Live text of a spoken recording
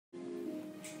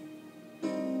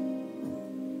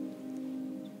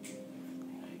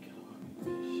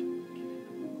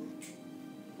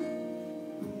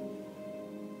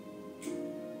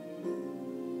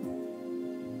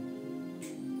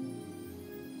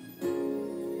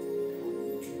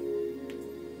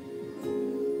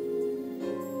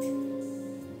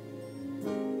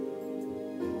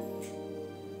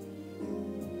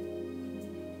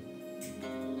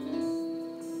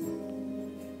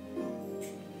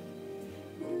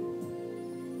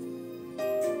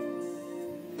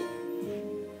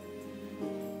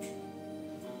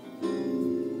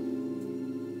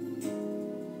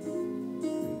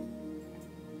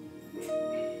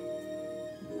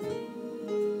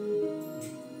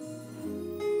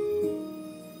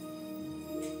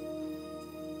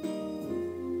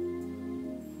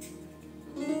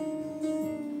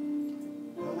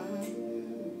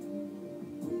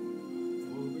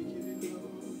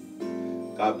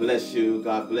God bless you.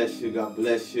 God bless you. God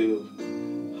bless you.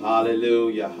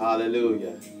 Hallelujah.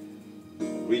 Hallelujah.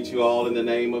 Greet you all in the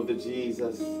name of the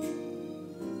Jesus.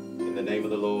 In the name of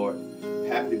the Lord.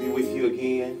 Happy to be with you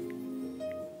again.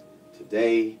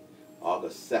 Today,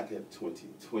 August 2nd,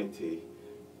 2020.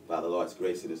 By the Lord's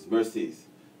grace and His mercies,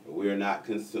 we are not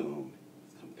consumed.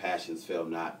 His compassions fail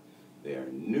not. They are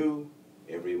new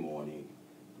every morning.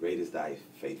 Great is thy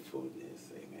faithfulness.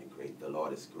 Amen. Great. The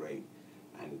Lord is great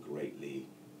and greatly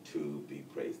to be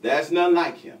praised. There's none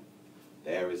like Him.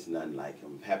 There is none like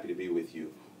Him. I'm happy to be with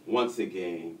you once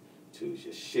again to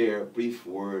just share a brief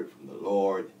word from the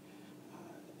Lord.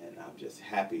 And I'm just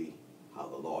happy how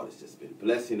the Lord has just been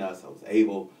blessing us. I was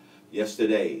able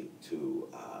yesterday to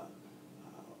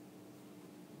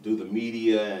do the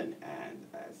media, and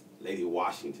as Lady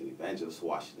Washington, Evangelist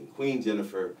Washington, Queen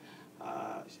Jennifer,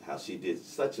 how she did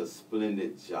such a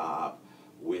splendid job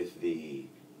with the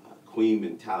Queen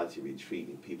Mentality Retreat,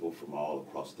 and people from all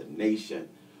across the nation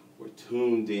were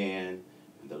tuned in,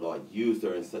 and the Lord used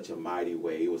her in such a mighty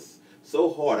way. It was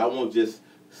so hard. I won't just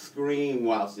scream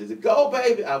while she says, "Go,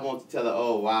 baby." I want to tell her,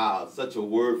 "Oh, wow, such a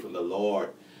word from the Lord."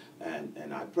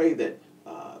 And I pray that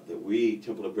we,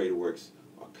 Temple of Greater Works,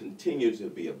 continue to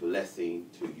be a blessing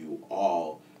to you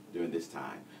all during this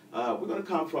time. We're going to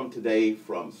come from today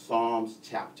from Psalms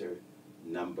chapter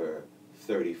number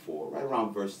 34, right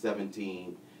around verse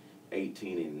 17,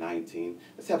 18, and 19.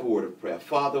 Let's have a word of prayer.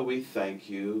 Father, we thank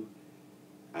you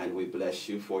and we bless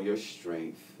you for your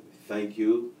strength. Thank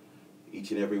you,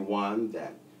 each and every one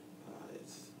that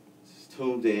is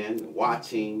tuned in,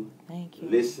 watching,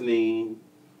 listening,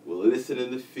 will listen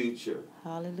in the future.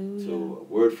 Hallelujah. To a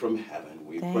word from heaven.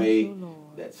 We pray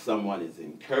that someone is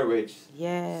encouraged,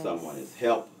 someone is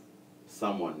helped,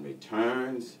 someone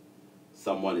returns,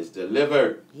 someone is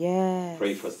delivered.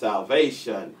 Pray for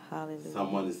salvation. Hallelujah.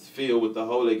 Someone is filled with the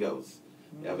Holy Ghost.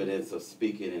 Evidence of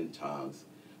speaking in tongues.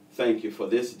 Thank you for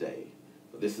this day.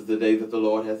 For this is the day that the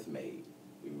Lord hath made.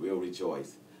 We will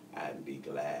rejoice and be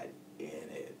glad in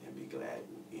it.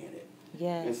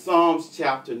 In Psalms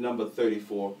chapter number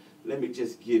 34, let me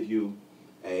just give you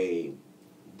a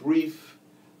brief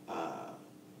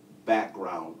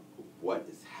background of what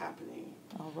is happening.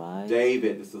 All right.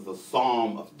 David, this is a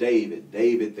psalm of David.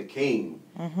 David the king.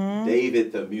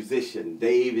 David the musician.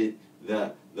 David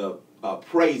the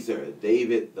praiser.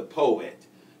 David the poet.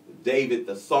 David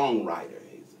the songwriter.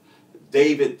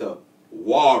 David the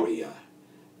warrior.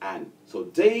 And so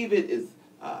David is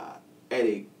at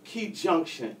a key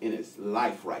junction in his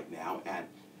life right now, and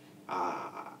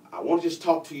I want to just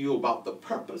talk to you about the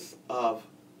purpose of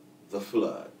the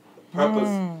flood. The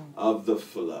purpose of the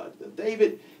flood.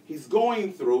 David, he's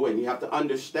going through, and you have to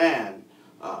understand,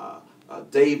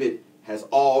 David has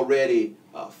already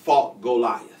fought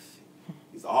Goliath.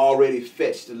 He's already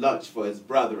fetched lunch for his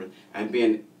brethren and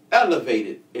been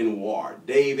elevated in war.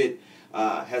 David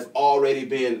has already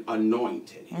been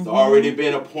anointed. He's already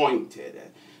been appointed.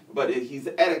 But he's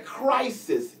at a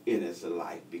crisis in his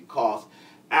life because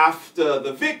after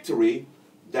the victory,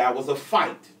 there was a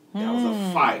fight. There was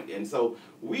a fight. And so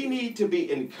we need to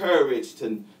be encouraged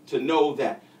to know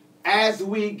that as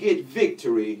we get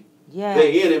victory,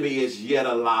 the enemy is yet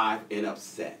alive and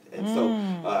upset. And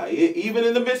so even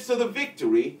in the midst of the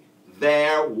victory,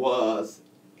 there was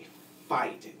a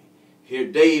fight.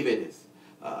 Here David is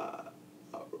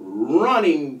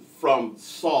running from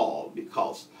Saul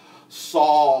because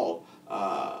Saul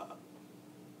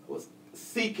was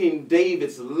seeking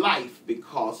David's life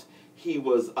because he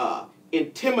was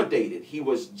intimidated. He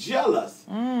was jealous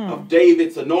of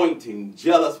David's anointing,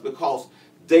 jealous because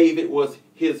David was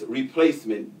his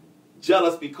replacement,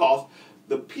 jealous because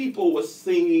the people were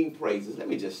singing praises. Let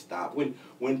me just stop.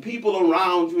 When people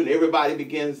around you and everybody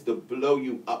begins to blow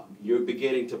you up, you're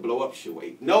beginning to blow up your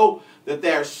weight. Know that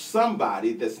there's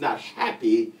somebody that's not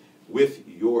happy with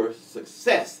your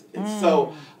success. And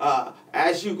so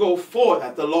as you go forward,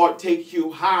 as the Lord takes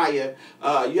you higher,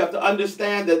 you have to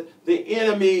understand that the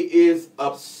enemy is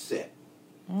upset.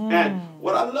 And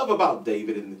what I love about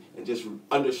David and just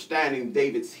understanding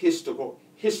David's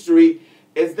history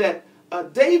is that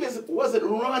David wasn't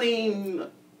running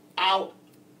out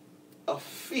of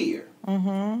fear.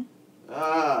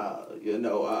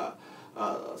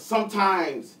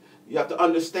 Sometimes you have to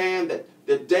understand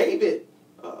that David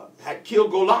had killed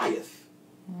Goliath.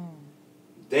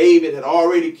 David had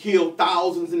already killed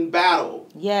thousands in battle.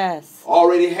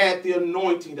 Already had the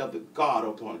anointing of the God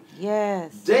upon him.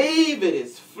 David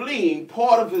is fleeing.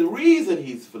 Part of the reason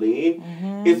he's fleeing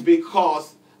is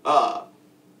because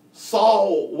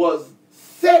Saul was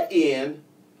set in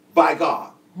by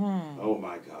God. Oh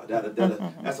my God,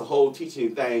 that's a whole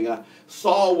teaching thing.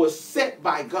 Saul was set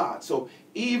by God. So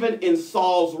even in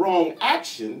Saul's wrong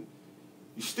action,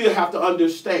 you still have to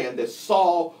understand that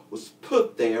Saul was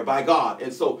put there by God.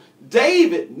 And so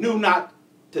David knew not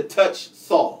to touch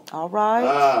Saul. All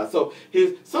right. So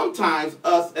sometimes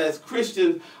us as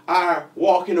Christians are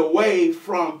walking away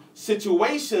from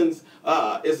situations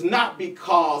is not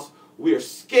because we're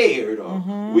scared or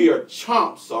we are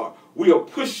chumps or we are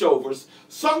pushovers.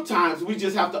 Sometimes we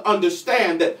just have to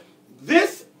understand that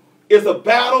this is a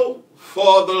battle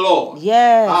for the Lord.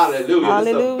 Yes. Hallelujah.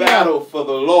 Hallelujah. It's a battle for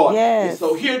the Lord. Yes. And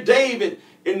so here David,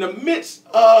 in the midst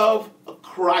of a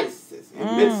crisis, in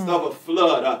the midst of a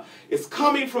flood, it's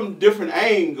coming from different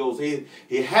angles. He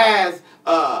has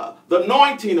the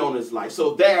anointing on his life.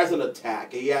 So there's an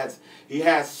attack. He has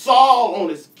Saul on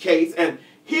his case, and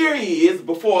here he is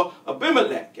before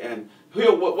Abimelech. And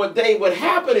here what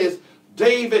happened is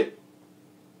David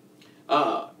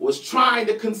was trying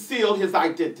to conceal his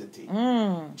identity.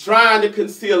 Trying to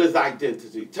conceal his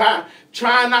identity.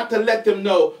 Trying not to let them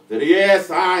know that, yes,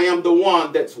 I am the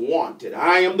one that's wanted.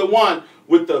 I am the one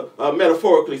with the,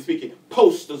 metaphorically speaking,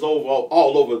 posters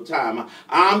all over the time.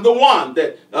 I'm the one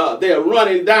that they're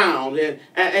running down.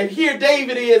 And here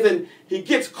David is, and he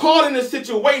gets caught in a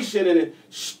situation, and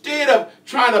instead of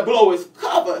trying to blow his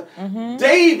cover,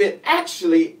 David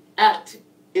actually acted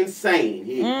insane.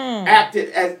 He acted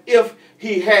as if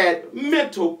he had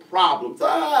mental problems.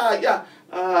 Growing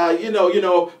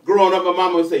up, my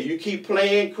mama would say, "You keep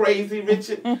playing crazy,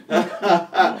 Richard.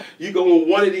 You're going to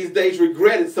one of these days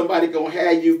regret it. Somebody going to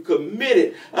have you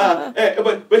committed."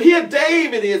 But here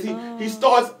David is. He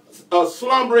starts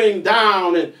slumbering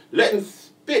down and letting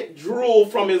spit drool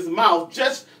from his mouth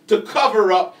just to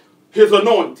cover up his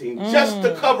anointing, just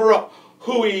to cover up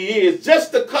who he is,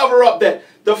 just to cover up that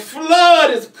the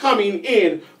flood is coming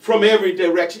in from every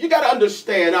direction. You got to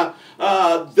understand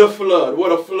the flood,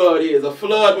 what a flood is. A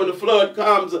flood, when the flood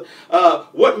comes,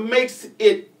 what makes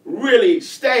it really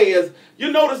stay is,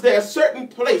 you notice there are certain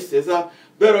places that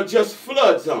are just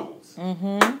flood zones.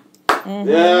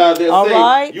 Yeah, they'll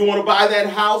say, you want to buy that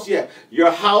house? Yeah, your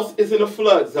house is in a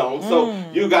flood zone, so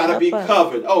you got to be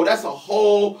covered. Oh, that's a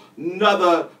whole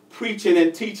nother preaching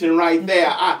and teaching right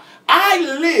there. I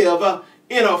live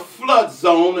in a flood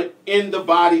zone in the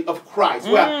body of Christ.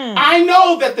 Well, I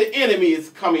know that the enemy is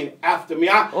coming after me.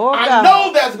 I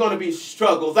know there's going to be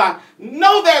struggles. I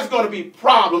know there's going to be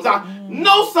problems. I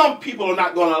know some people are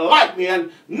not going to like me,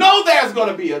 and know there's going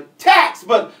to be attacks,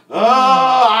 but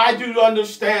I do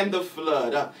understand the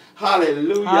flood.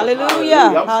 Hallelujah. Hallelujah.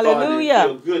 I'm Hallelujah.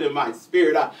 starting to feel good in my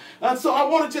spirit. And so I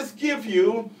want to just give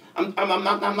you, I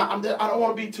don't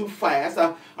want to be too fast.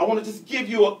 I want to just give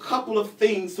you a couple of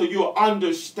things so you'll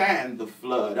understand the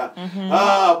flood.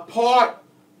 Part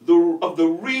of the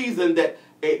reason that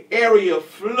an area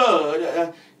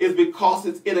flood is because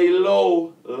it's in a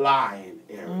low-lying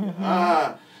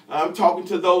area. I'm talking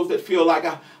to those that feel like,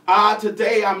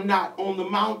 today I'm not on the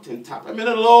mountaintop. I'm in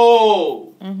a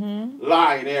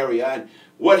low-lying area. And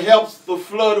what helps the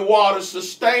flood water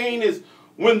sustain is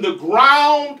when the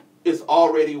ground is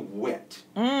already wet.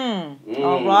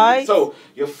 All right. So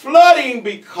you're flooding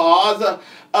because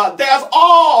there's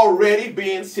already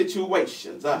been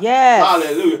situations. Yes.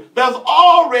 Hallelujah. There's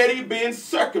already been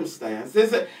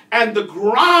circumstances, and the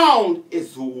ground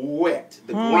is wet.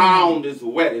 The ground is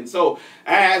wet. And so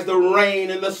as the rain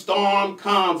and the storm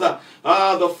comes, the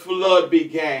flood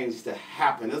begins to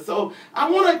happen. And so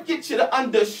I want to get you to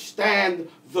understand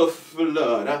the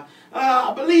flood.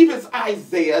 I believe it's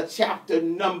Isaiah chapter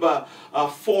number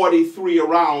 43,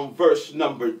 around verse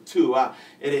number 2. And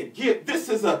this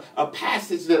is a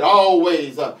passage that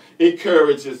always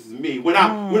encourages me.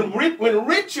 When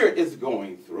Richard is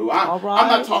going through, I'm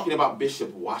not talking about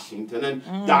Bishop Washington and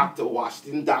Dr.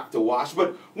 Washington, Dr. Wash,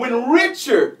 but when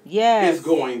Richard is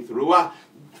going through,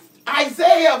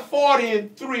 Isaiah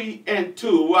 43 and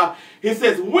 2, he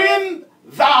says, when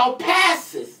thou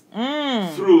passest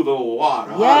through the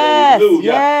water. Hallelujah.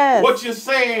 Yes. What you're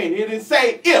saying, it didn't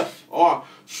say if or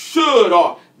should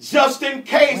or just in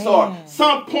case or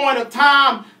some point of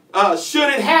time should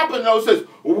it happen. No, it says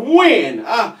when.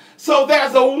 So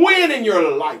there's a when in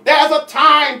your life. There's a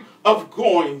time of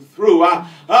going through.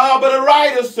 But the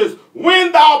writer says,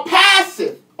 when thou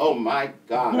passest, oh my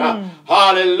God,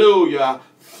 hallelujah,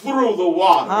 through the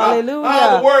water.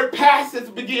 Hallelujah. The word passes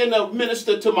begin to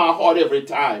minister to my heart every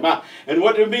time. And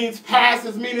what it means,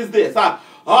 passes, means this.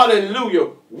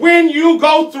 Hallelujah. When you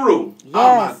go through.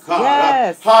 Yes, oh my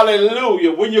God.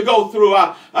 Hallelujah. When you go through.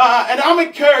 And I'm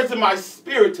encouraged in my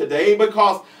spirit today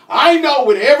because I know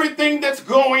with everything that's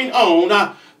going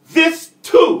on, this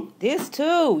too. This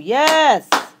too. Yes.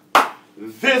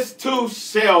 This too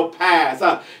shall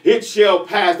pass. It shall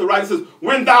pass. The writer says,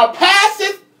 when thou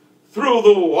passest through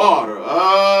the water.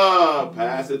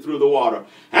 Pass it through the water.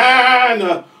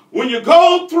 And when you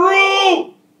go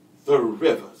through the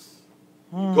rivers.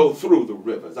 Go through the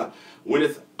rivers. When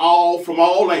it's all from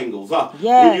all angles.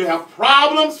 When you have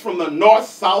problems from the north,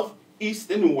 south,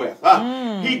 east, and west.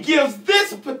 He gives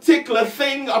this particular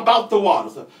thing about the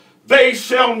waters. They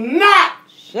shall not.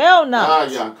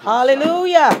 Hallelujah.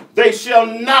 They shall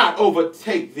not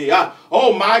overtake thee.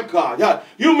 Oh my God.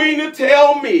 You mean to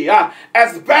tell me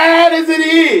as bad as it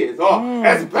is, or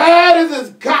as bad as it's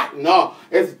gotten, or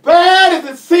as bad as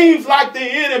it seems like the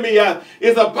enemy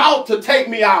is about to take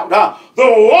me out, the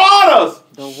waters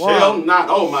shall not.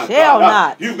 Oh my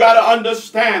God. You've got to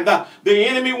understand that the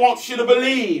enemy wants you to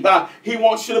believe. He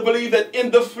wants you to believe that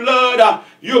in the flood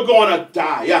you're going to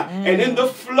die. And in the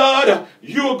flood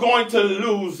you're going to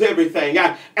lose everything.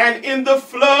 And in the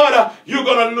flood you're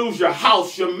going to lose your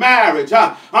house, your marriage.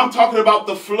 I'm talking about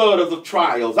the flood of the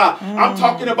trials. I'm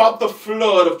talking about the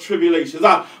flood of tribulations.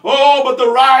 But the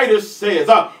writer says,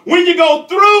 when you go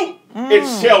through, it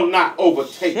shall not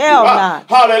overtake you.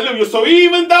 Hallelujah. So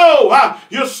even though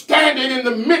you're standing in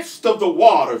the midst of the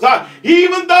waters,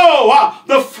 even though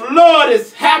the flood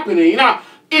is happening,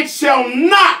 it shall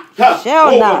not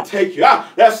overtake you.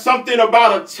 There's something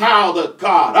about a child of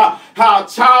God. How a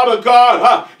child of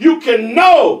God, you can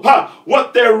know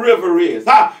what their river is.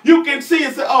 You can see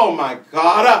and say, oh my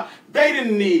God, they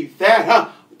didn't need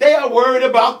that. They are worried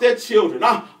about their children.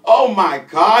 Oh my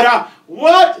God.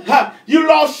 What? You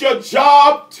lost your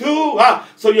job too?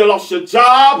 So you lost your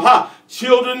job.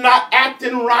 Children not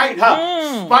acting right.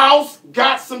 Spouse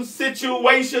got some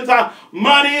situations.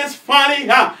 Money is funny.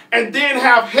 And then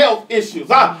have health issues.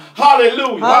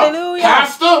 Hallelujah. Hallelujah.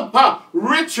 Pastor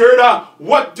Richard,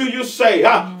 what do you say?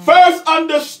 First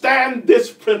understand this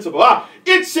principle.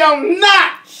 It shall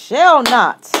not.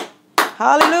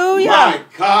 Hallelujah.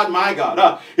 My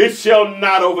God. It shall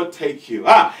not overtake you.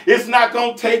 It's not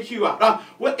going to take you out.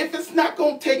 Well, if it's not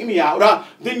going to take me out,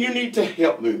 then you need to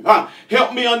help me.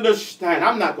 Help me understand.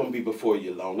 I'm not going to be before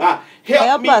you long.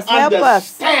 Help me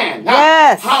understand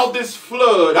how this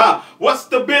flood, what's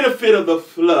the benefit of the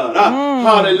flood?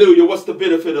 Hallelujah. What's the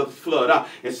benefit of the flood?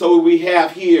 And so we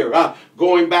have here,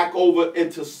 going back over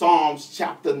into Psalms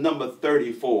chapter number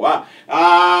 34.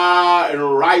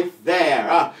 And right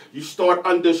there, you start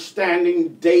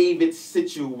understanding David's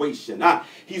situation.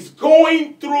 He's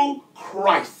going through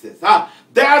crisis.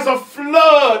 There's a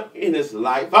flood in his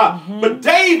life. But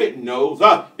David knows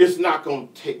it's not going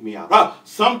to take me out.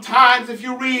 Sometimes if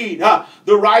you read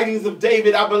the writings of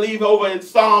David, I believe over in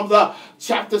Psalms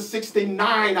chapter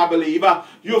 69, I believe,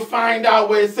 you'll find out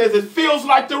where it says it feels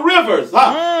like the rivers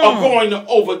are going to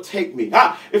overtake me.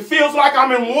 It feels like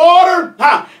I'm in water,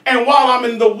 and while I'm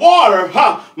in the water,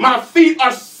 my feet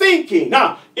are sinking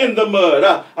in the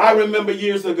mud. I remember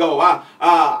years ago,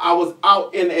 I was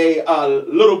out in a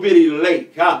little bitty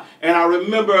lake, and I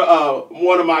remember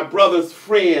one of my brother's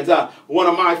friends, one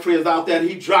of my friends out there,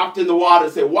 he dropped in the water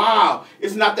and said, wow,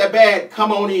 it's not that bad,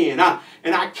 come on in.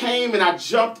 And I came and I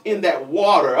jumped in that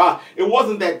water. It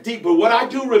wasn't that deep, but what I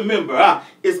do remember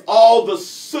is all the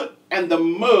soot and the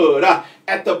mud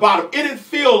at the bottom. It didn't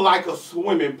feel like a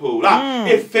swimming pool.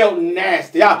 It felt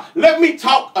nasty. Let me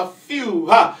talk a few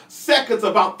seconds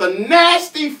about the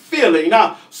nasty feeling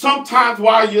sometimes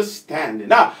while you're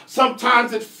standing.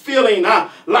 Sometimes it's feeling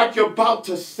like you're about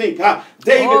to sink.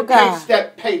 David paints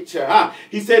that picture.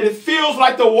 He said, it feels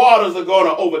like the waters are going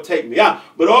to overtake me.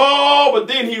 But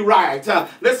then he writes,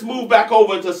 let's move back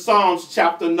over to Psalms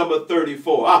chapter number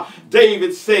 34.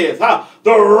 David says,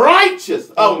 the righteous,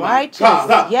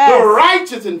 the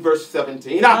righteous in verse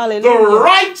 17, the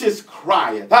righteous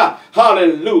crieth,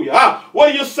 hallelujah. What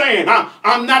are you saying?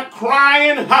 I'm not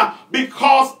crying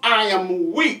because I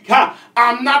am weak.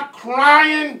 I'm not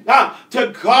crying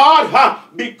to God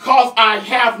because I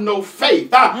have no faith.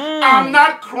 I'm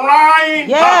not crying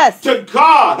to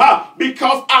God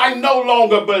because I no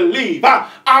longer believe.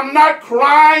 I'm not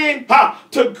crying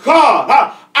to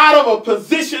God out of a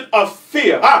position of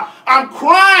fear. I'm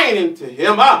crying into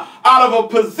him out of a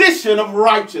position of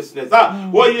righteousness.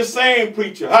 What are you saying,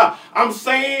 preacher? I'm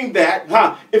saying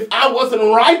that if I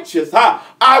wasn't righteous,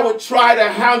 I would try to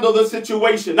handle the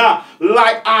situation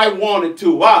like I wanted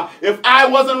to. If I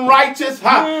wasn't righteous,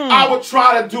 I would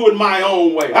try to do it my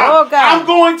own way. I'm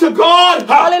going to God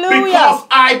because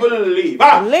I believe.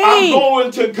 I'm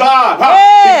going to God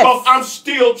because I'm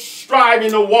still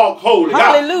striving to walk holy.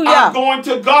 I'm going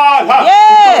to God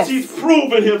because he's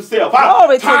proven himself. myself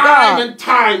Glory to time God. and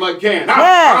time again.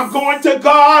 Yes. I'm going to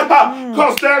God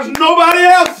because there's nobody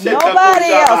else.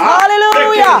 Nobody else. That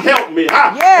Hallelujah. can help me.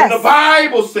 Yes. And the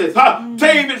Bible says,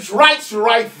 David's rights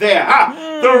right there.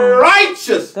 The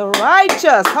righteous. The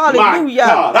righteous. Hallelujah. My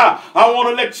God, I want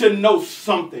to let you know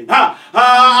something.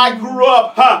 I grew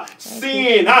up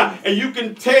seeing, and you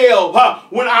can tell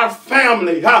when our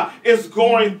family is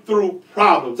going through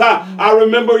problems. I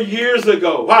remember years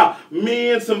ago,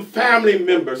 me and some family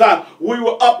members, we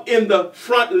were up in the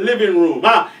front living room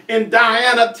in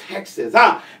Diana, Texas,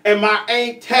 and my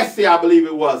Aunt Tessie, I believe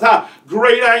it was,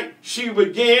 great aunt, she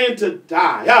began to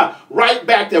die right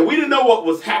back there. We didn't know what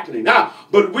was happening,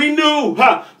 but we knew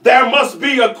there must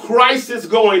be a crisis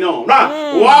going on.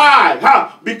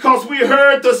 Why? Because we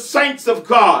heard the saints of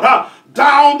God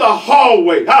down the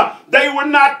hallway. They were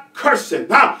not cursing.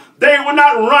 They were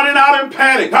not running out in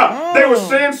panic. They were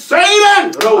saying,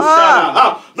 Satan,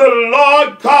 the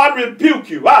Lord God rebuke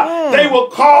you. They were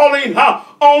calling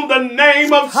on the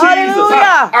name of Jesus.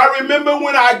 I remember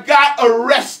when I got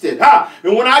arrested.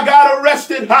 And when I got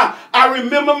arrested, I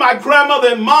remember my grandmother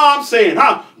and mom saying,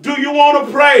 do you want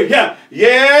to pray?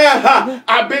 Yeah.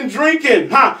 I've been drinking.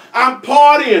 I'm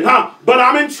partying. But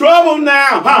I'm in trouble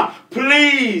now.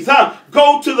 Please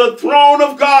go to the throne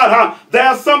of God.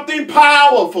 There's something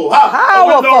powerful.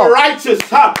 When the righteous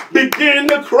begin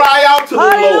to cry out to the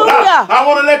Lord. I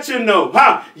want to let you know,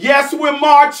 yes, we're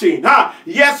marching.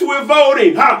 Yes, we're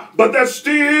voting. But there's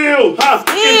still is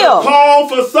a call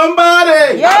for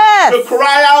somebody to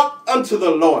cry out unto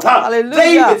the Lord.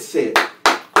 David said,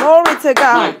 glory to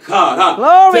God. My God.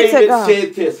 Glory David to God.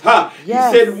 said this. He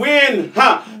said, when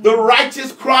the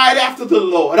righteous cried after the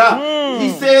Lord, he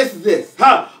says this,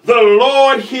 the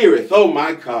Lord heareth. Oh,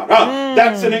 my God.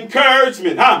 That's an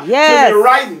encouragement to me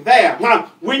right there.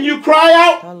 When you cry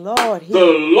out, the Lord hears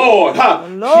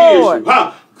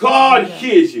you. God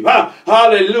hears you.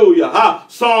 Hallelujah.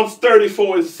 Psalms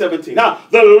 34 and 17.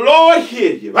 The Lord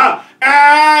hears you.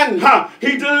 And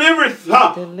he delivereth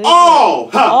all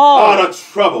out of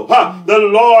trouble. The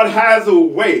Lord has a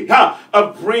way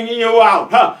of bringing you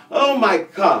out. Oh my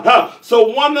God. So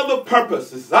one of the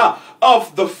purposes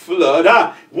of the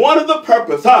flood, one of the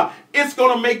purposes, it's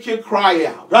going to make you cry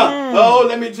out. Oh,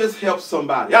 let me just help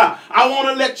somebody. I want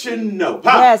to let you know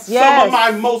some of my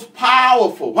most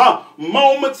powerful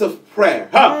moments of prayer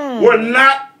were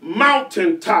not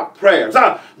mountaintop prayers.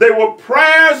 They were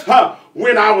prayers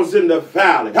when I was in the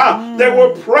valley. They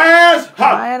were prayers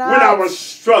when I was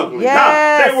struggling.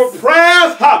 They were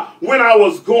prayers when I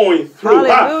was going through.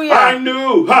 I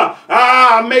knew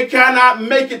I cannot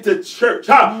make it to church,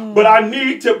 but I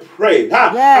need to pray.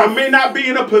 I may not be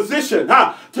in a position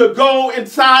to go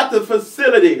inside the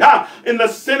facility, in the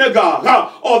synagogue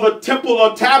or the temple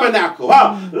or tabernacle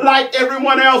like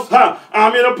everyone else.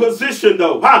 I'm in a position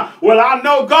though. Well, I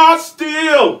know God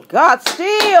still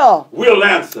will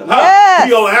answer.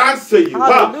 He'll answer you.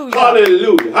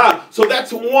 Hallelujah. So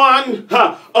that's one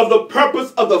of the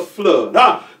purpose of the flood.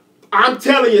 I'm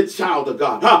telling you, child of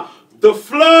God, the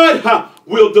flood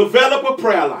will develop a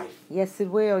prayer life. Yes, it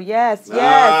will. Yes.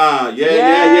 Yeah.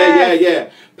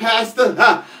 Pastor,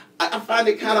 I find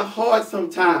it kind of hard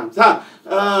sometimes.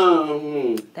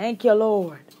 Thank you,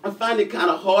 Lord. I find it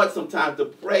kind of hard sometimes to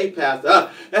pray,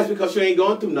 Pastor. That's because you ain't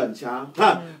going through nothing, child.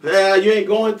 You ain't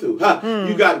going through.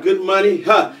 You got good money.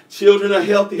 Children are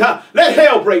healthy. Let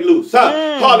hell break loose.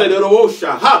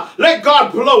 Hallelujah. Let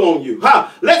God blow on you.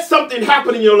 Let something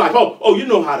happen in your life. Oh, you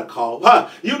know how to call.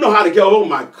 You know how to go. Oh,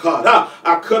 my God.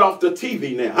 I cut off the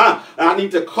TV now. I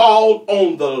need to call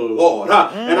on the Lord.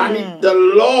 And I need the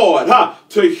Lord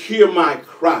to hear my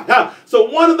cry. So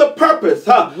one of the purpose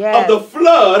of the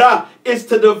flood is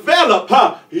to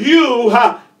develop you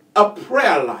a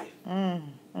prayer life.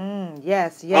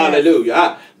 Yes.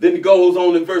 Hallelujah. Then it goes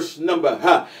on in verse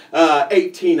number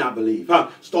 18, I believe.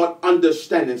 Start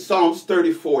understanding. Psalms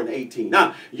 34 and 18.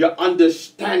 You're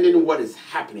understanding what is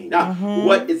happening.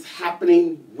 What is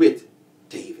happening with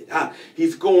David.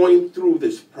 He's going through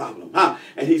this problem.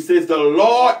 And he says, the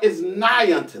Lord is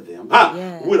nigh unto them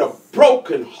with a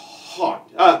broken heart.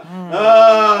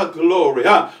 Glory.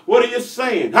 What are you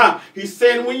saying? He's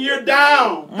saying when you're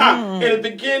down and it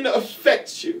begins to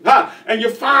affect you and you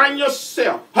find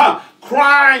yourself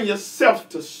crying yourself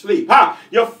to sleep.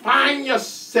 You find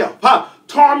yourself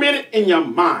tormented in your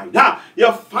mind.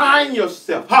 You find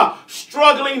yourself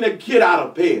struggling to get out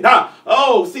of bed.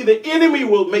 See, the enemy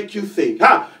will make you think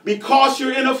because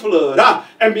you're in a flood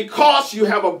and because you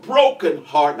have a broken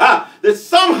heart that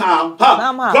somehow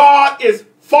God is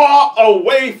far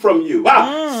away from you.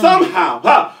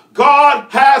 Somehow God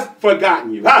has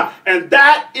forgotten you. And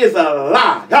that is a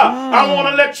lie. I want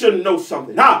to let you know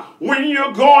something. When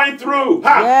you're going through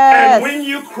and when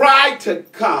you cry to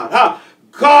God,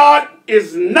 God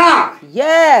is nigh.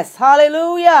 Yes.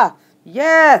 Hallelujah.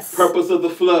 Yes. Purpose of the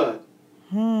flood.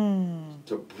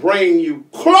 To bring you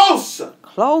closer.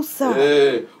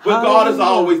 Closer. But God is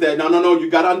always there. No. You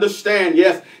got to understand.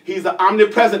 Yes, he's an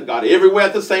omnipresent God everywhere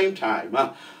at the same time.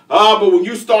 But when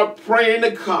you start praying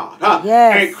to God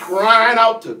and crying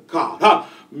out to God,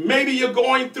 maybe you're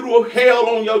going through hell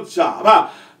on your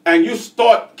job. And you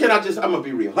start, I'm going to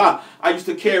be real. I used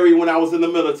to carry, when I was in the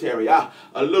military, a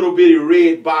little bitty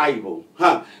red Bible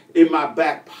in my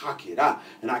back pocket.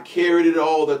 And I carried it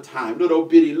all the time. Little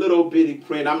bitty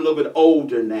print. I'm a little bit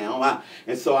older now.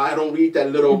 And so I don't read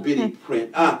that little bitty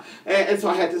print. And so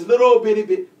I had this little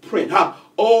bitty print.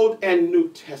 Old and New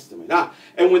Testament.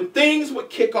 And when things would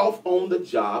kick off on the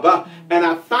job, and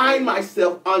I find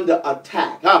myself under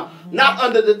attack. Not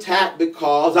under the attack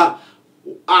because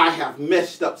I have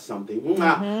messed up something.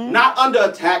 Not under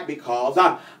attack because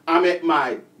I'm at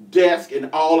my desk and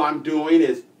all I'm doing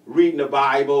is reading the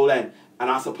Bible and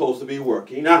I'm supposed to be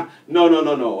working. No.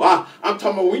 I'm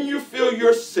talking about when you feel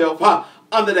yourself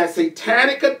under that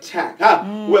satanic attack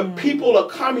where people are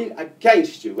coming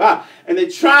against you and they're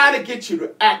trying to get you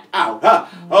to act out.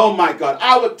 Oh my God.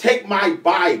 I would take my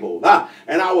Bible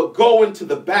and I would go into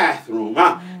the bathroom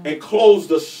and close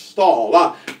the stall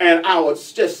and I would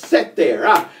just sit there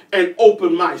and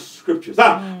open my scriptures.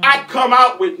 I'd come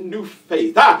out with new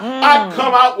faith. I'd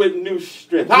come out with new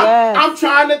strength. I'm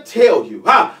trying to tell you,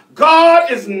 God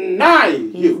is nigh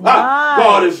you.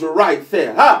 God is right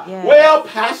there. Well,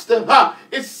 Pastor,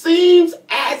 it seems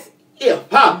as if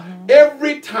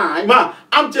every time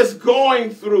I'm just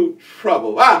going through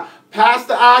trouble.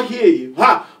 Pastor, I hear you.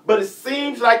 But it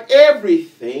seems like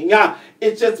everything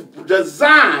is just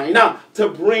designed to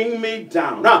bring me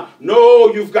down.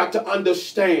 No, you've got to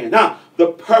understand the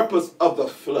purpose of the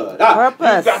flood. You've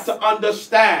got to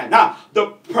understand the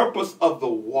purpose of the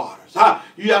waters.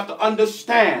 You have to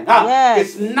understand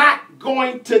it's not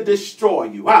going to destroy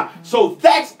you. So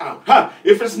that's out.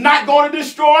 If it's not going to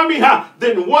destroy me,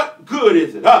 then what good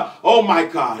is it? Oh my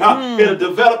God. It'll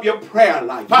develop your prayer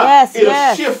life.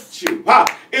 It'll shift you.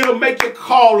 It'll make you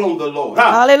call on the Lord.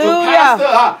 Hallelujah. But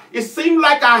Pastor, it seems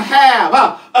like I have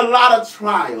a lot of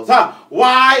trials.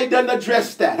 Why doesn't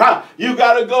address that? You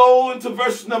got to go into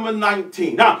verse number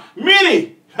 19.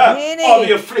 Many are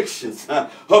the afflictions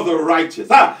of the righteous.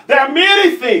 There are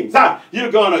many things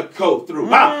you're going to go through.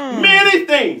 Many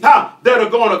things that are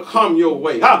going to come your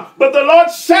way. But the Lord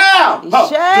shall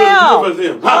deliver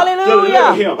them.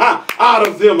 Deliver him out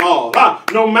of them all.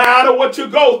 No matter what you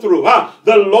go through,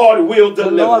 the Lord will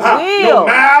deliver. No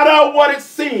matter what it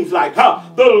seems like,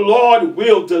 the Lord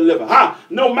will deliver.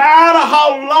 No matter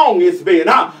how long it's been,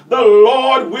 the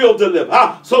Lord will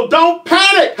deliver. So don't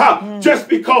panic just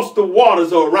because the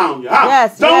waters are around you.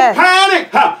 Don't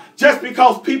panic just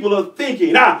because people are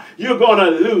thinking you're going to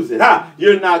lose it.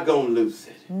 You're not going to lose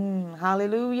it.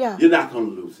 Hallelujah. You're not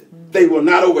going to lose it. They will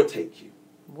not overtake you.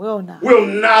 Will not. Will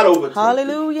not overtake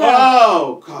Hallelujah. you.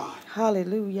 Oh, God.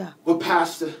 Hallelujah. Well,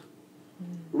 Pastor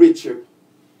Richard,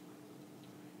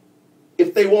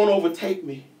 if they won't overtake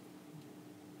me,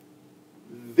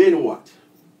 then what?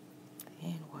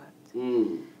 Then what?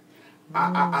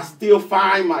 I still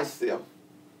find myself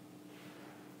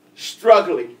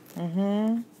struggling.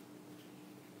 And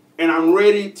I'm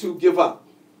ready to give up.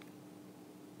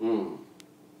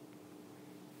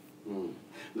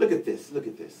 Look at this. Look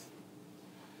at this.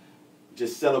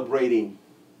 Just celebrating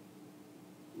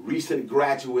recent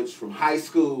graduates from high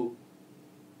school,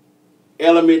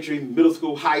 elementary, middle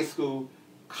school, high school,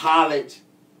 college.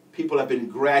 People have been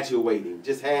graduating.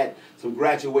 Just had some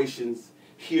graduations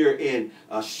here in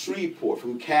Shreveport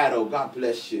from Caddo. God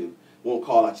bless you. Won't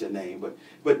call out your name,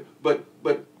 but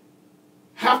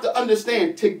have to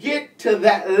understand, to get to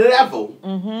that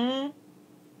level,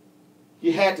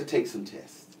 you had to take some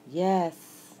tests. Yes.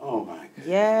 Oh my goodness.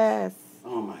 Yes.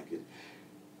 Oh my goodness.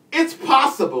 It's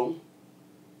possible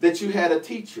that you had a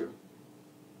teacher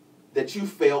that you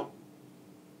felt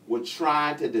were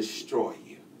trying to destroy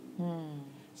you.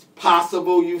 It's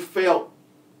possible you felt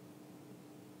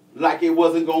like it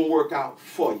wasn't going to work out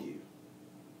for you.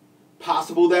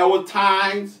 Possible there were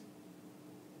times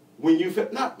when you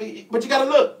felt, but you got to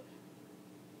look.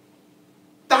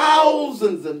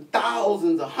 Thousands and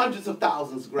thousands, hundreds of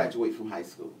thousands graduate from high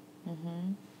school.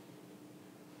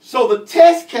 So the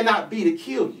test cannot be to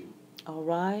kill you. All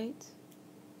right.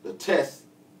 The test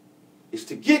is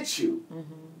to get you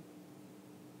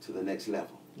to the next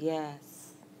level.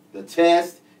 Yes. The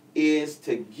test is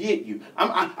to get you.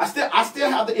 I still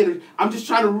have the energy. I'm just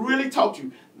trying to really talk to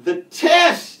you. The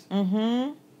test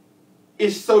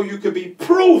is so you could be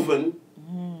proven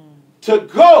to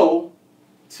go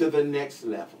to the next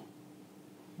level.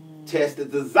 Test is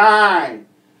designed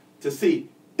to see,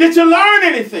 did you learn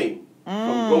anything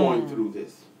from going through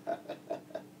this?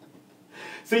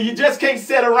 So you just can't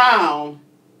sit around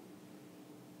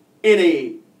in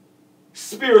a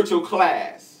spiritual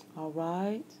class. All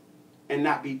right. And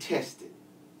not be tested.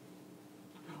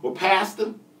 Well,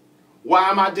 Pastor, why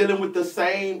am I dealing with the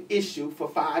same issue for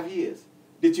 5 years?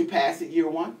 Did you pass it year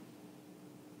 1?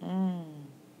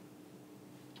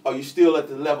 Are you still at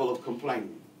the level of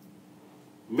complaining?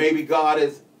 Maybe God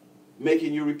is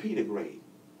making you repeat a grade.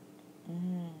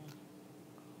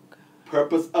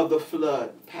 Purpose of the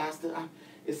flood. Pastor,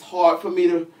 it's hard for me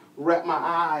to wrap my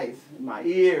eyes and my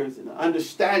ears and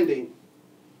understanding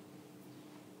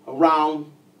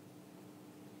around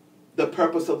the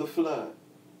purpose of the flood.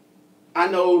 I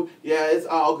know, yeah, it's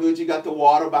all good. You got the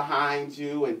water behind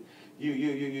you and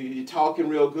you're talking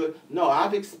real good. No,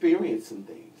 I've experienced some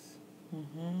things.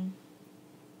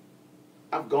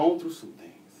 I've gone through some things.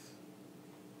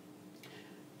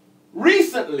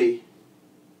 Recently,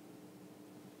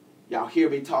 y'all hear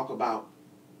me talk about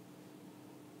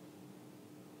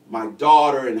my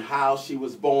daughter and how she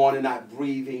was born and not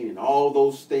breathing and all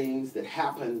those things that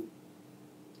happened.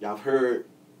 Y'all have heard.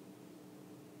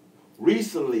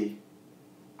 Recently,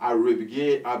 I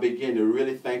began to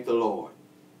really thank the Lord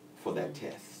for that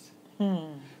test.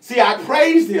 See, I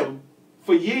praised him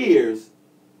for years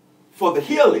for the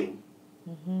healing,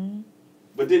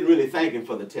 but didn't really thank him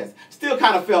for the test. Still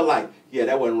kind of felt like, yeah,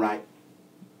 that wasn't right.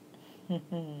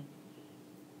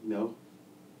 No.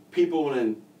 People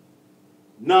and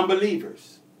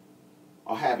non-believers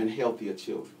are having healthier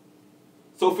children.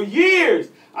 So for years,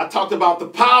 I talked about the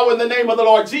power in the name of the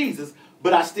Lord Jesus,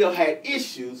 but I still had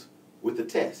issues with the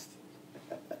test.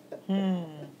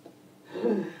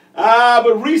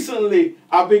 But recently,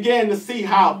 I began to see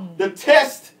how the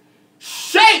test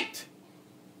shaped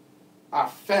our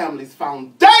family's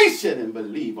foundation and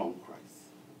belief on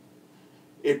Christ.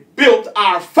 It built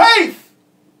our faith.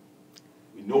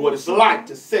 We know what it's like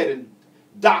to sit in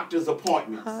doctor's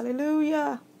appointments.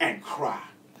 Hallelujah. And cry.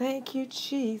 Thank you,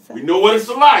 Jesus. We know what it's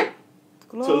like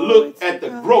Glory to look to at the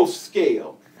God. growth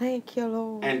scale. Thank you,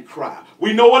 Lord. And cry.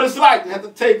 We know what it's like to have to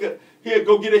take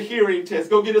go get a hearing test,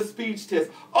 go get a speech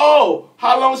test. Oh,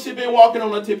 how long she been walking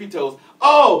on her tippy toes?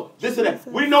 Oh, this and that.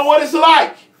 We know what it's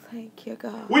like. Thank you,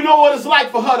 God. We know what it's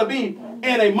like for her to be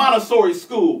in a Montessori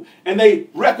school and they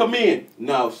recommend,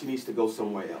 no, she needs to go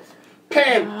somewhere else.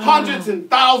 Paying hundreds and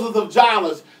thousands of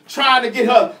dollars trying to get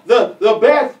her the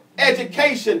best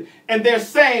education, and they're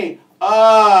saying,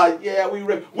 yeah,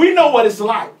 we know what it's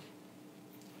like.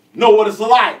 Know what it's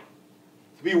like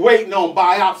to be waiting on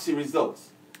biopsy results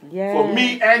for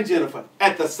me and Jennifer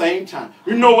at the same time.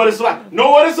 We know what it's like.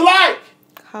 Know what it's like.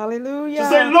 Hallelujah. To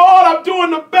say, Lord, I'm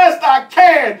doing the best I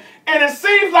can. And it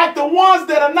seems like the ones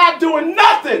that are not doing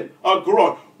nothing are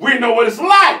growing. We know what it's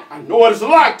like. I know what it's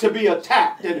like to be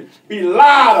attacked and be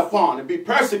lied upon and be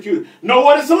persecuted. Know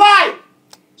what it's like.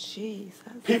 Jesus.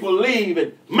 People leave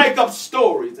and make up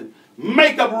stories and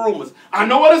make up rumors. I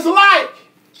know what it's like.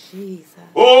 Jesus.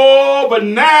 Oh, but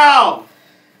now,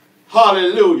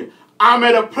 hallelujah, I'm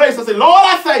at a place I say, Lord,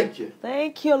 I thank you.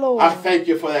 Thank you, Lord. I thank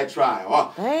you for that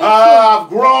trial. Thank I've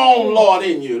grown, Lord,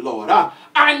 in you, Lord. I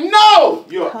know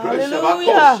you're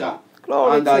Hallelujah.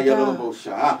 Glory to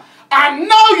God. I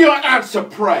know you'll answer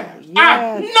prayers. Yes.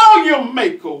 I know you'll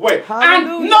make a way.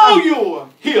 Hallelujah. I know you're a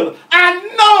healer. I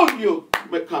know you'll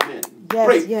come in and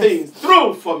break things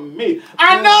through for me.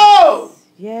 I know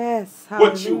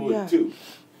what you would do.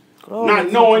 Glory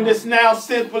Not knowing this now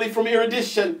simply from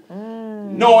erudition,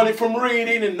 knowing it from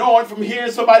reading and knowing from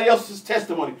hearing somebody else's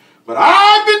testimony. But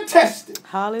I've been tested.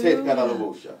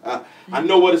 Hallelujah. I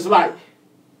know what it's like.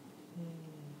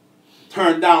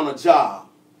 Turn down a job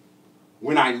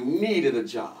when I needed a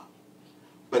job.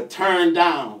 But turn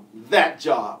down that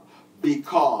job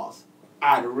because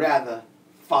I'd rather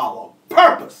follow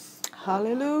purpose.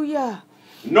 Hallelujah.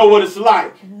 Know what it's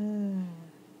like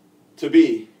to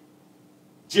be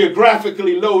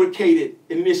geographically located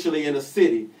initially in a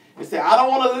city and say, I don't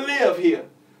want to live here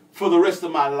for the rest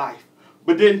of my life.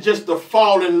 But then just to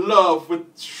fall in love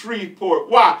with Shreveport.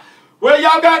 Why? Well,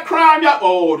 y'all got crime.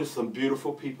 Oh, there's some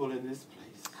beautiful people in this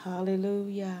place.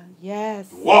 Hallelujah.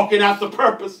 Yes. Walking after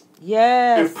purpose.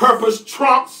 Yes. And purpose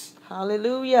trumps.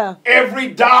 Hallelujah. Every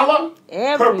dollar.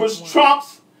 Purpose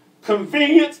trumps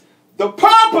convenience. The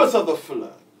purpose of the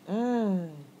flood.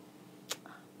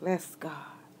 Bless God.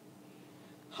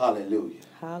 Hallelujah.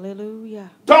 Hallelujah.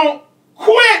 Don't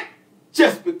quit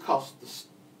just because the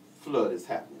flood is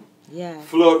happening. Yes.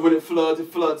 Flood, when it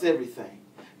floods everything.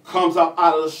 Comes up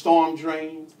out of the storm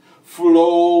drains,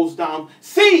 flows down.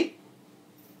 See,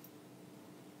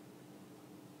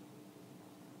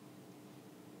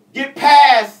 get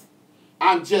past,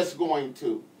 I'm just going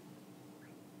to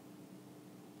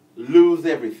lose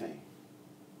everything.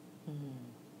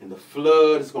 And the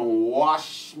flood is going to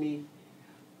wash me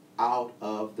out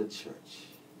of the church.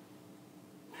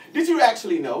 Did you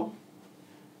actually know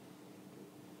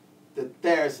that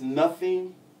there's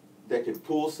nothing that can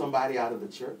pull somebody out of the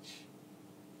church?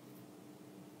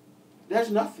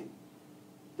 There's nothing.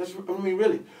 I mean,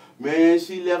 really. Man,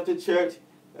 she left the church.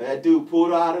 That dude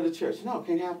pulled her out of the church. No, it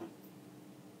can't happen.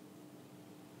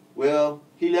 Well,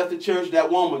 he left the church.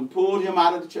 That woman pulled him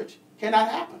out of the church. Cannot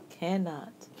happen.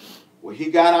 Cannot. Well,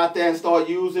 he got out there and started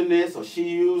using this, or she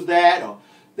used that, or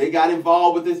they got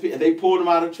involved with this, and they pulled him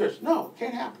out of church. No,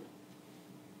 can't happen.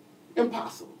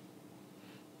 Impossible.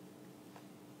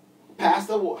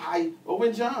 Pastor, over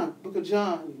in John, book of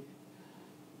John,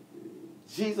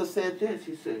 Jesus said this.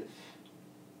 He says,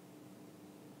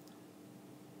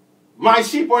 my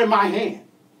sheep are in my hand.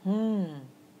 And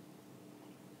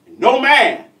no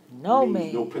man,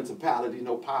 no principality,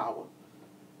 no power,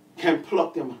 can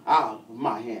pluck them out of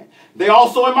my hand. They're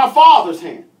also in my Father's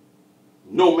hand.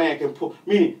 No man can pull.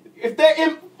 Meaning, if they're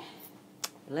in...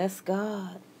 Bless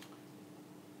God.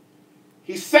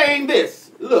 He's saying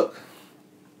this. Look.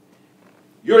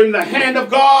 You're in the hand of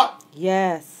God.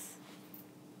 Yes.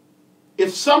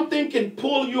 If something can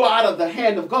pull you out of the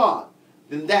hand of God,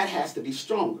 then that has to be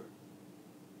stronger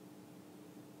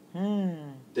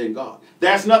than God.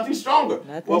 There's nothing stronger.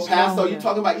 Well, Pastor, are you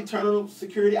talking about eternal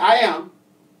security? I am.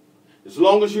 As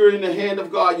long as you're in the hand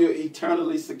of God, you're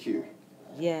eternally secure.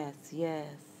 Yes, yes.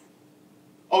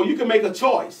 Oh, you can make a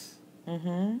choice.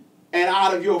 And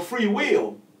out of your free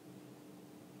will,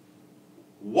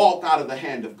 walk out of the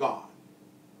hand of God.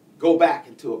 Go back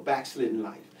into a backslidden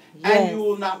life. Yes. And you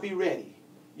will not be ready.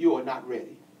 You are not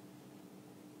ready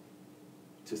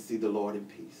to see the Lord in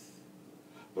peace.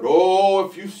 But oh,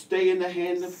 if you stay in the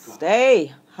hand of God.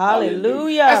 Stay.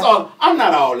 Hallelujah. That's all. I'm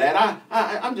not all that.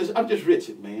 I'm just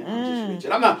Richard, man. I'm just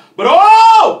Richard. I'm not. But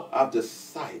oh, I've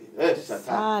decided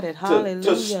Hallelujah.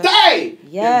 to stay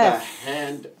in the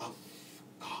hand of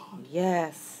God.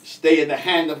 Yes. Stay in the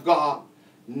hand of God.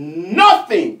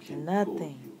 Nothing can pull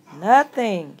you out.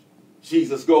 Nothing.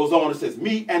 Jesus goes on and says,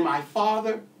 me and my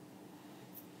Father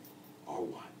are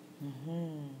one.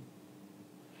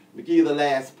 Let me give you the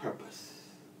last purpose.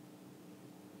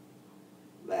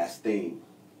 Last thing.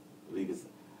 I believe it's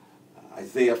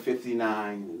Isaiah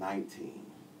 59:19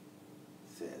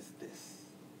 says this.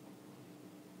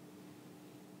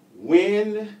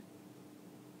 When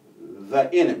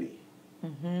the enemy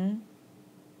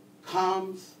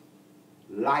comes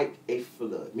like a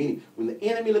flood, meaning when the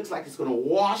enemy looks like it's going to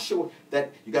wash away,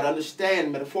 that you got to understand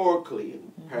metaphorically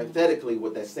and parenthetically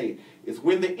what that's saying is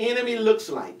when the enemy looks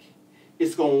like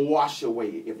it's going to wash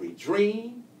away every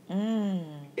dream,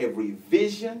 every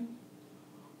vision,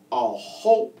 all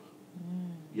hope,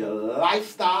 your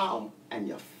lifestyle and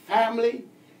your family,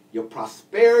 your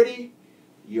prosperity,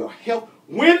 your health.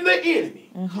 When the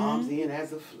enemy comes in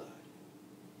as a flood,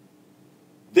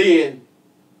 then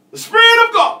the Spirit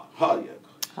of God,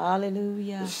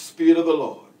 hallelujah, the Spirit of the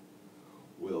Lord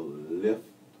will lift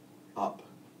up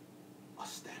a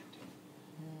standard.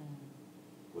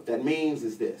 What that means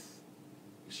is this.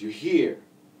 Is you're here,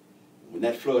 when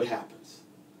that flood happens,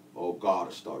 oh, God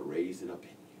will start raising up in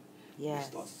you. Yes.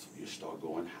 You start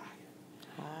going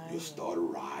higher. You'll start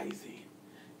rising.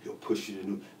 He'll push you to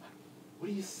new. What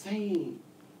are you saying?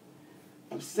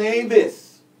 I'm saying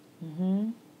this.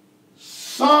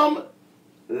 Some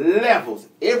levels,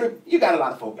 you got a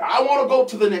lot of folk. I want to go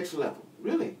to the next level.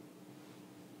 Really?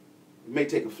 It may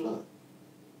take a flood.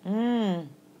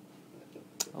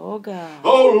 Oh, God.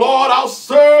 Oh, Lord, I'll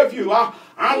serve you. I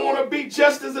want to be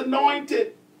just as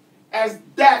anointed as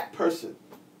that person.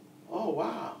 Oh,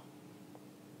 wow.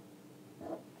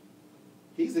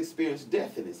 He's experienced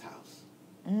death in his house.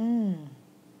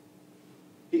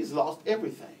 He's lost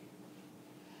everything.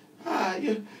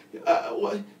 You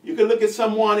can look at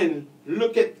someone and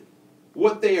look at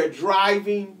what they are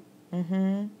driving,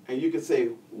 and you can say,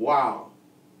 wow,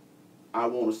 I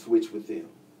want to switch with them.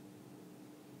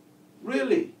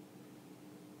 Really?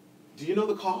 Do you know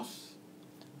the cost?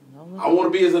 No. I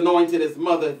want to be as anointed as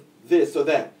mother this or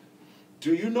that.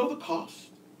 Do you know the cost?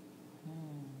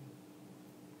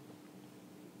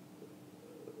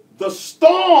 The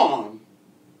storm,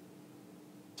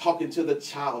 talking to the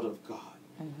child of God.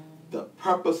 The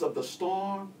purpose of the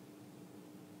storm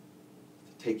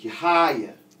take you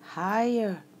higher,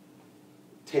 Higher.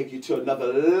 take you to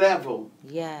another level,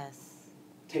 Yes.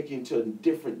 take you into a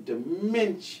different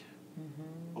dimension.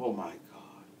 Mm-hmm. Oh my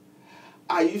God.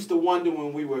 I used to wonder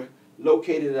when we were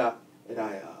located at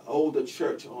our older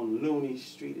church on Looney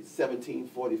Street at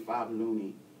 1745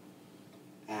 Looney.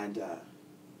 And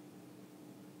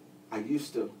I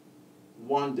used to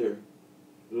wonder,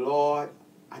 Lord,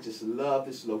 I just love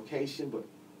this location, but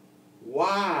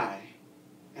why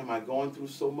am I going through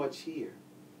so much here?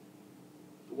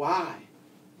 Why?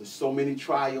 There's so many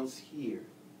trials here.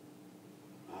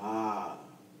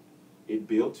 It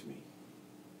built me.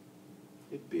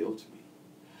 It built me.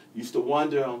 Used to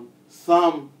wonder on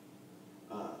some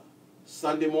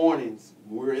Sunday mornings,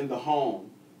 we're in the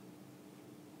home.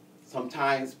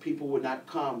 Sometimes people would not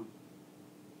come,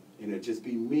 and it'd just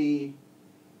be me,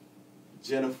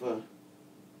 Jennifer,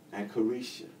 and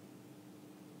Carisha.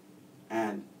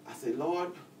 And I say,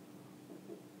 Lord,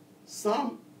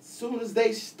 soon as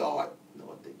they start,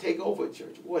 Lord, they take over a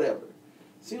church, whatever.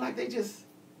 Seem like they just,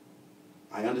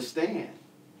 I understand.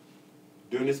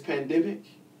 During this pandemic,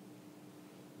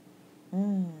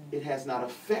 it has not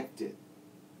affected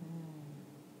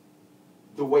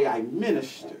the way I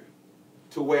minister,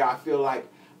 to where I feel like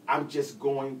I'm just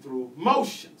going through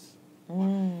motions.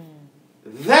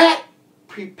 That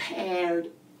prepared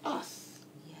us.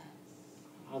 Yes.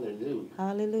 Hallelujah.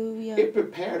 Hallelujah. It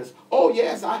prepared us. Oh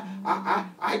yes,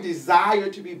 I desire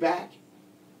to be back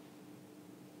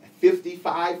at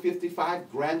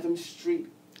 55 Grantham Street.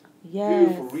 Yes.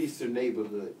 Beautiful Reeser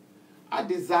neighborhood. I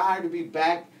desire to be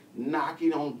back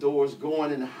knocking on doors,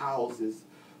 going in houses,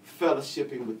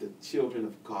 fellowshipping with the children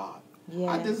of God. Yes.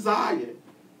 I desire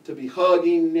to be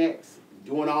hugging necks,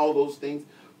 doing all those things,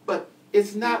 but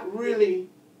it's not really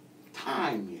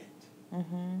time yet.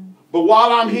 Mm-hmm. But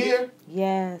while I'm here,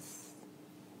 Yes.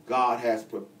 God has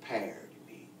prepared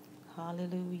me.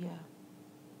 Hallelujah.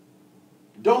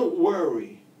 Don't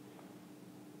worry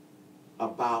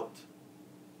about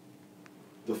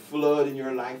the flood in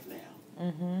your life now,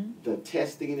 Mm-hmm. the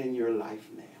testing in your life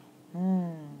now.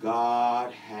 Mm.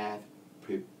 God hath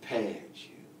prepared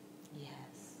you.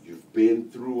 Yes. You've been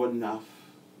through enough.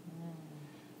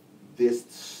 This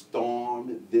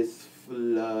storm, this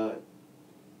flood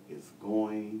is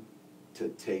going to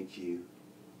take you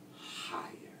higher.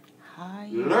 Higher.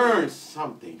 Learn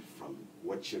something from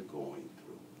what you're going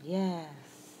through. Yes.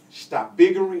 Stop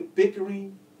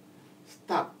bickering.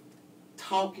 Stop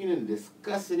talking and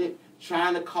discussing it,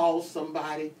 trying to call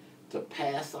somebody to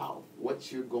pass off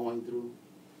what you're going through.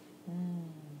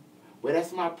 Well,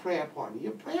 that's my prayer partner.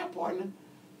 Your prayer partner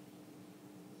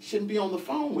shouldn't be on the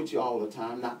phone with you all the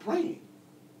time, not praying.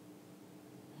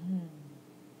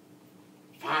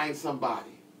 Find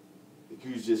somebody that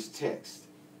you just text,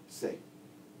 say,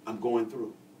 I'm going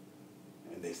through.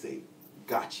 And they say,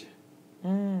 gotcha.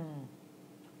 And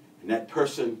that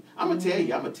person, I'm going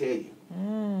to tell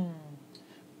you.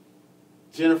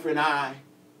 Jennifer and I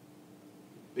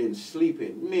been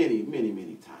sleeping many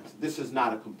times. This is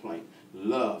not a complaint. I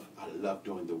love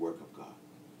doing the work of God.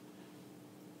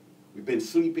 We've been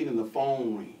sleeping and the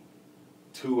phone ring,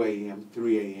 2 a.m.,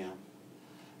 3 a.m.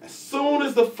 As soon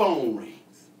as the phone rings,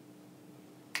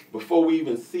 before we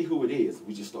even see who it is,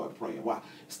 we just start praying. Why?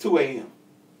 It's 2 a.m.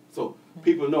 So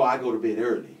people know I go to bed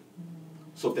early.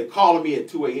 So if they're calling me at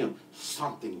 2 a.m.,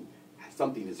 something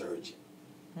is urgent.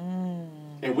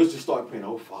 And we just start praying,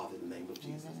 oh, Father, in the name of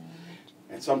Jesus.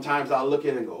 And sometimes I'll look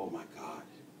at it and go, oh, my God.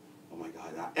 Oh, my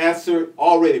God. I answer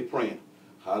already praying.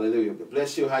 Hallelujah.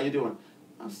 Bless you. How you doing?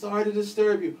 I'm sorry to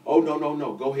disturb you. Oh,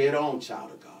 no. Go ahead on,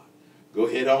 child of God. Go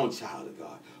ahead on, child of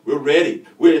God. We're ready.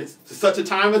 We're to such a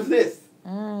time as this.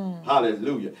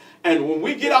 Hallelujah. And when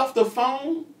we get off the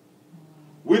phone,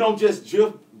 we don't just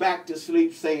drift back to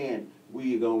sleep saying,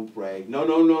 we're going to pray.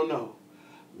 No.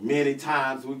 Many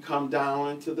times we come down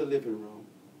into the living room.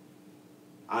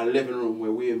 Our living room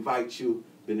where we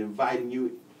been inviting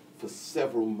you for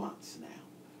several months now.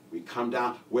 We come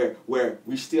down where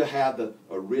we still have the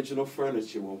original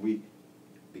furniture when we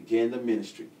began the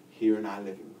ministry here in our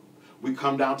living room. We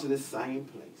come down to this same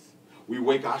place. We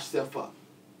wake ourselves up,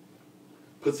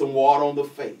 put some water on the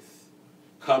face,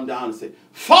 come down and say,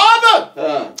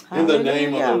 Father, in the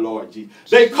name of the Lord Jesus.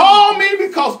 They called me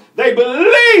because they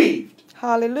believed.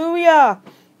 Hallelujah.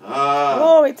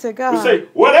 Glory to God. We say,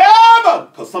 whatever,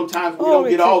 because sometimes we don't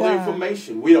get all the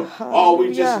information. We don't. Hallelujah. All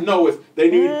we just know is they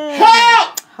need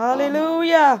help.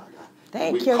 Hallelujah.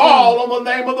 Thank you. We call on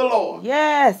the name of the Lord.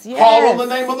 Yes. Call on the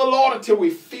name of the Lord until we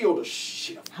feel the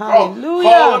shift. Hallelujah.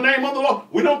 Call the name of the Lord.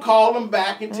 We don't call them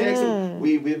back and text them.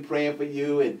 We've been praying for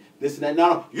you and this and that.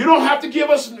 No. You don't have to give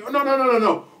us.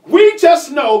 No. We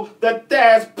just know that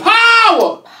there's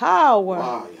power. Power.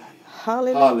 Oh, yeah.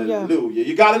 Hallelujah. Hallelujah.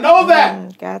 You got to know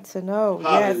that. Got to know.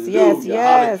 Hallelujah. Yes, yes,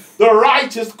 yes. The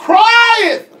righteous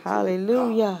crieth.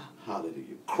 Hallelujah.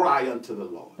 Hallelujah. Cry unto the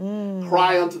Lord.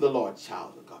 Cry unto the Lord,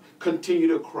 child of God. Continue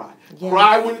to cry. Yes.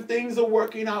 Cry when things are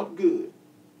working out good.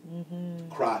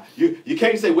 Cry. You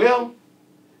can't say, well,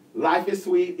 life is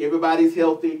sweet. Everybody's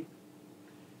healthy.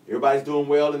 Everybody's doing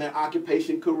well in their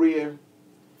occupation, career.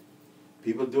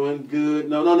 People the good.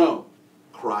 No, no, no.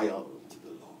 Cry out to the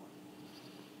Lord.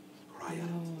 Cry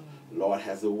out. The Lord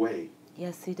has a way.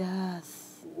 Yes, he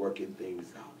does. Working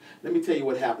things out. Let me tell you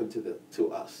what happened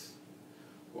to us.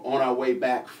 We're on our way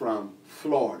back from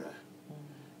Florida,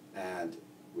 and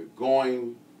we're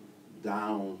going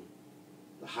down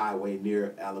the highway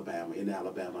near Alabama, in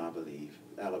Alabama, I believe.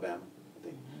 Alabama, I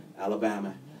think.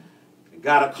 Alabama. And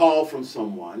got a call from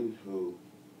someone who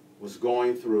was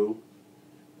going through,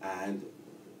 and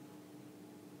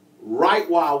right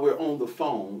while we're on the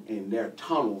phone, and there are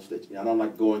tunnels that, I don't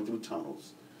like going through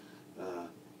tunnels.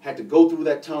 Had to go through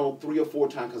that tunnel 3 or 4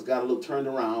 times because got a little turned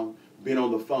around, being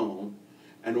on the phone.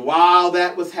 And while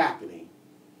that was happening,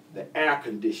 the air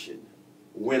condition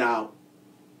went out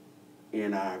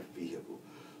in our vehicle.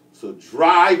 So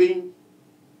driving,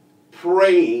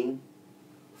 praying,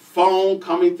 phone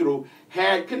coming through,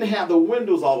 couldn't have the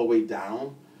windows all the way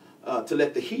down to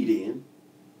let the heat in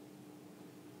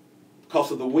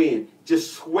because of the wind.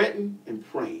 Just sweating and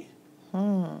praying.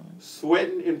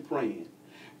 Sweating and praying.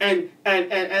 And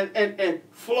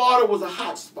Florida was a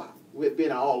hot spot. We've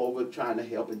been all over trying to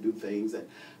help and do things and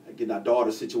getting our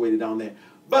daughter situated down there.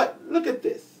 But look at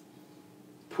this.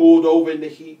 Pulled over in the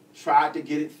heat, tried to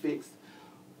get it fixed.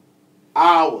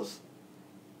 Hours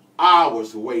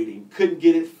waiting, couldn't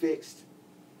get it fixed.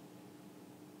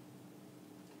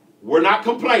 We're not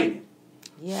complaining.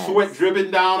 Yes. Sweat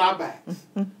dripping down our backs.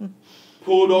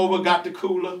 Pulled over, got the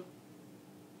cooler.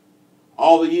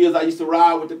 All the years I used to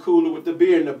ride with the cooler with the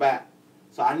beer in the back.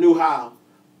 So I knew how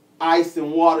ice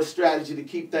and water strategy to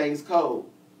keep things cold.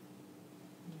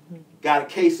 Got a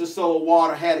case or so of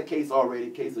water, had a case already, a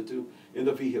case or 2 in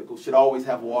the vehicle. Should always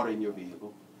have water in your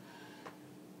vehicle.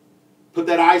 Put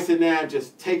that ice in there,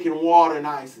 just taking water and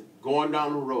ice, going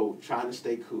down the road, trying to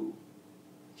stay cool.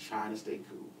 Trying to stay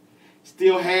cool.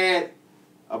 Still had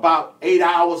about 8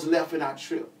 hours left in our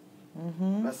trip.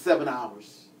 About 7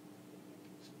 hours.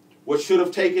 What should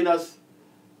have taken us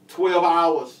 12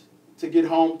 hours to get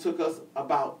home took us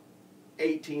about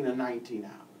 18 or 19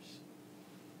 hours.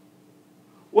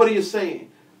 What are you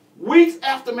saying? Weeks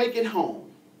after making it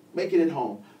home,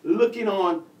 looking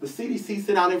on the CDC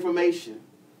sent out information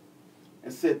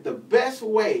and said the best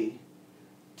way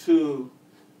to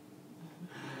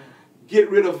get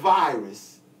rid of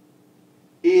virus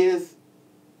is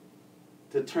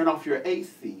to turn off your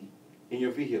AC in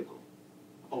your vehicle.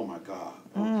 Oh my God.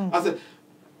 I said,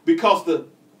 because the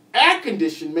air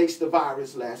condition makes the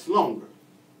virus last longer.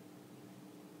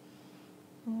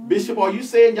 Bishop, are you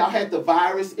saying y'all had the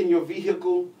virus in your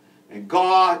vehicle and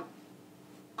God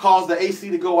caused the AC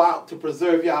to go out to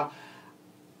preserve y'all?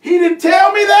 He didn't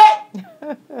tell me that.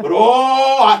 But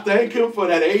oh, I thank him for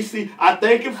that AC. I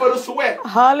thank him for the sweat.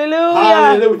 Hallelujah.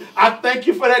 Hallelujah. I thank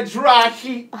you for that dry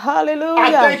heat. Hallelujah.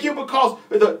 I thank you because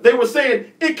they were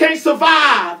saying it can't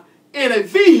survive in a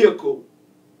vehicle.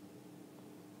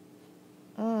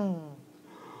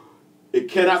 It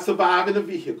cannot survive in a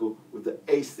vehicle with the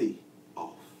AC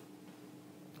off.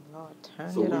 Lord,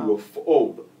 turn so it we off. were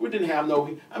over. We didn't have no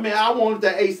heat. I mean, I wanted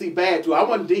that AC bad too. I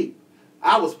wasn't deep.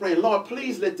 I was praying, Lord,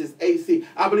 please let this AC.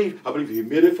 I believe He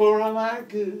meant it for our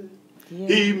good. Yeah.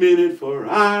 He meant it for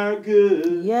our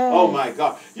good. Yes. Oh my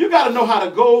God. You got to know how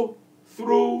to go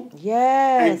through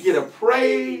and get a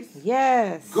praise.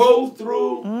 Yes. Go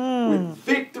through with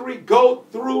victory. Go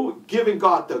through giving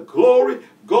God the glory.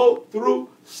 Go through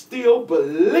still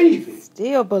believing.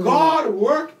 Still believing. God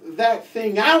worked that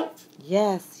thing out.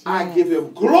 Yes. I give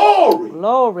Him glory.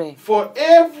 Glory. For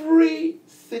every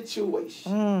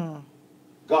situation.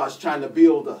 God's trying to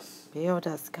build us. Build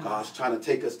us, God. God's trying to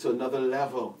take us to another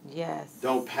level. Yes.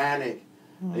 Don't panic.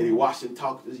 Lady Washington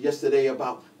talked yesterday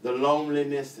about the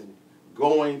loneliness and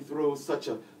going through such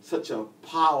a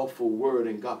powerful word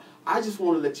in God. I just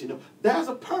want to let you know there's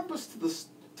a purpose to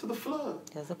the flood.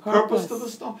 There's a purpose to the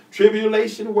storm.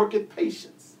 Tribulation worketh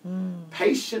patience.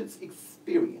 Patience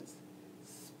experience.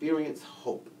 Experience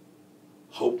hope.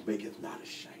 Hope maketh not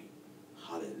ashamed.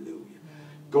 Hallelujah.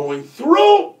 Going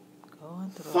through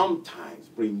sometimes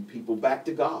bring people back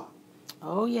to God.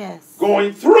 Oh, yes.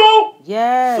 Going through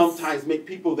sometimes make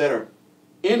people that are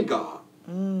in God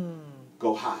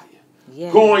go higher.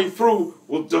 Yes. Going through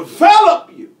will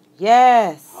develop you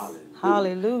Yes. Hallelujah. It'll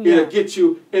Hallelujah. get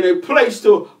you in a place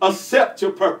to accept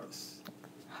your purpose.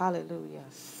 Hallelujah.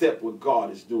 Accept what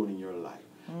God is doing in your life.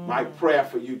 My prayer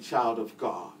for you, child of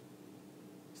God,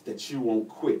 is that you won't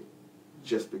quit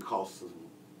just because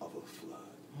of a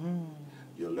flood.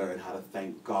 You'll learn how to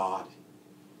thank God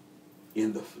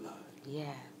in the flood.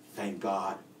 Yes. Thank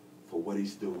God for what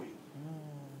he's doing.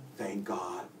 Thank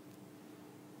God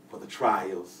for the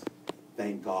trials.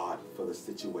 Thank God for the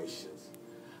situations.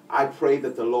 I pray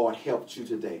that the Lord helped you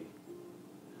today.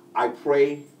 I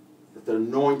pray that the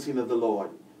anointing of the Lord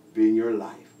be in your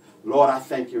life. Lord, I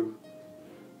thank you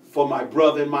for my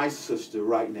brother and my sister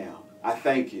right now. I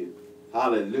thank you.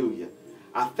 Hallelujah.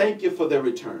 I thank you for their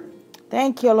return.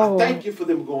 Thank you, Lord. I thank you for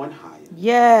them going higher.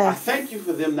 Yes. I thank you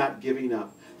for them not giving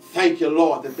up. Thank you,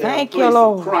 Lord, that they're in a Thank you, place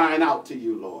Lord. of crying out to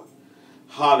you, Lord.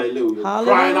 Hallelujah. Hallelujah.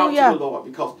 Crying out to the Lord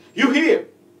because you hear.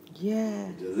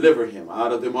 Yes. Deliver him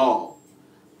out of them all.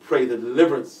 Pray the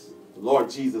deliverance of the Lord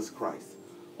Jesus Christ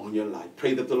on your life.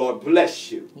 Pray that the Lord bless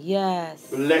you. Yes.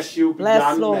 Bless you Bless,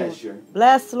 beyond Lord. measure.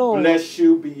 Bless, Lord. Bless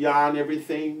you beyond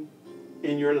everything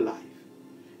in your life.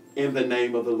 In the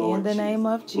name of the Lord In the Jesus. name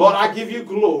of Jesus. Lord, I give you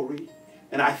glory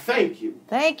and I thank you.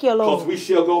 Thank you, Lord. Because we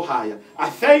shall go higher. I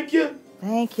thank you,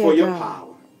 Thank you for your God.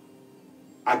 power.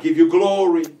 I give you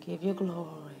glory. Give you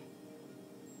glory.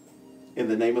 In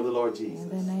the name of the Lord Jesus. In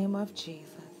the name of Jesus.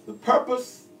 The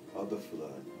purpose of the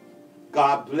flood.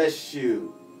 God bless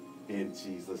you in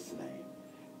Jesus' name.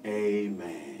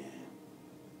 Amen.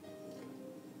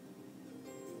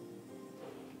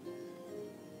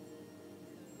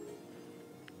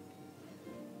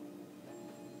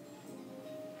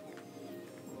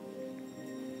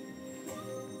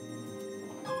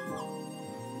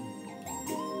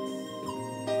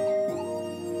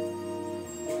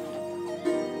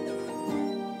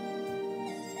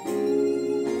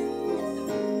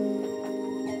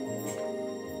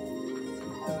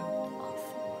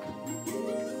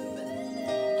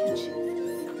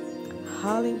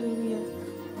 Hallelujah.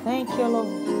 Thank you,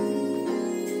 Lord.